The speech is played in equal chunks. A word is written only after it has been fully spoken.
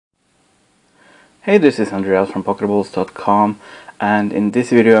Hey, this is Andreas from Pocketables.com, and in this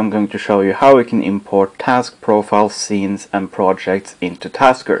video I'm going to show you how we can import task profiles, scenes and projects into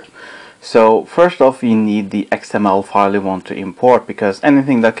Tasker. So first off, you need the XML file you want to import, because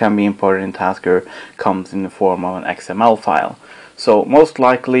anything that can be imported in Tasker comes in the form of an XML file. So most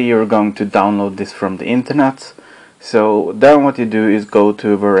likely you're going to download this from the internet. So then what you do is go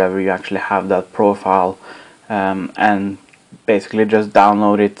to wherever you actually have that profile and basically just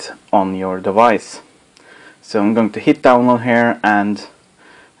download it on your device. So I'm going to hit download here, and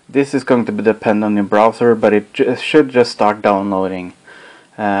this is going to be dependent on your browser, but it should just start downloading,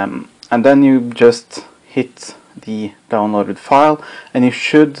 and then you just hit the downloaded file and you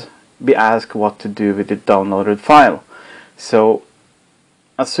should be asked what to do with the downloaded file. So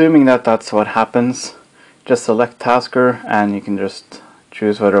assuming that that's what happens, just select Tasker and you can just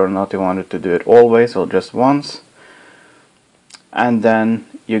choose whether or not you wanted to do it always or just once. And then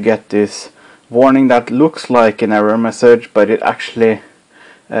you get this warning that looks like an error message, but it actually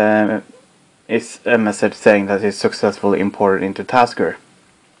is a message saying that it's successfully imported into Tasker.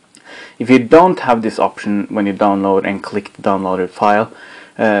 If you don't have this option when you download and click the downloaded file,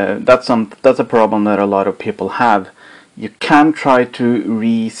 that's a problem that a lot of people have. You can try to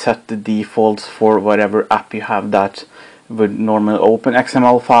reset the defaults for whatever app you have that would normally open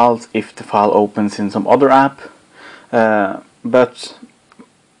XML files if the file opens in some other app. But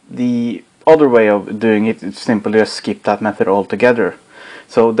the other way of doing it is simply just skip that method altogether.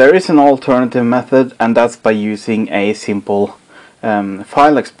 So there is an alternative method, and that's by using a simple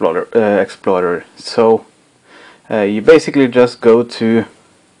file explorer. So you basically just go to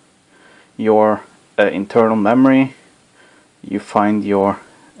your internal memory, you find your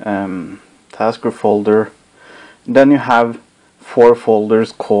Tasker folder, then you have 4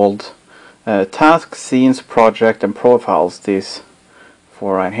 folders called task, scenes, project and profiles, these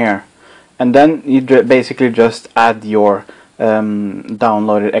 4 right here. And then you basically just add your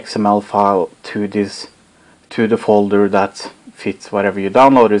downloaded XML file to the folder that fits whatever you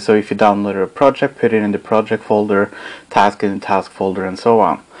downloaded. So if you downloaded a project, put it in the project folder, task in the task folder, and so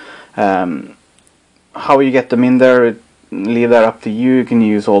on. How you get them in there, leave that up to you. You can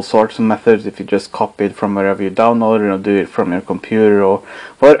use all sorts of methods. If you just copy it from wherever you downloaded, or do it from your computer, or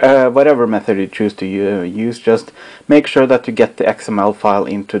whatever method you choose to use, just make sure that you get the XML file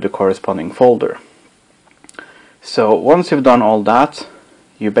into the corresponding folder. So once you've done all that,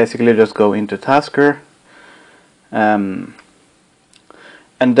 you basically just go into Tasker, and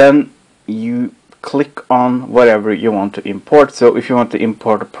then you click on whatever you want to import. So if you want to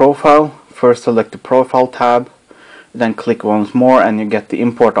import a profile, first select the Profile tab, then click once more and you get the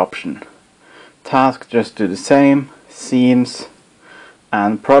import option. Task, just do the same, scenes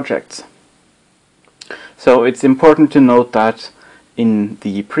and projects. So it's important to note that in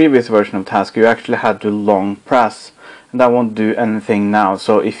the previous version of Task you actually had to long press, and that won't do anything now.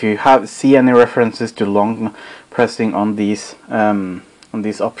 So if you see any references to long pressing on these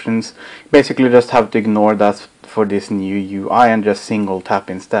options, basically just have to ignore that for this new UI and just single tap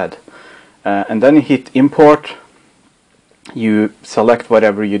instead. And then you hit import. You select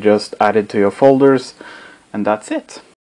whatever you just added to your folders, and that's it.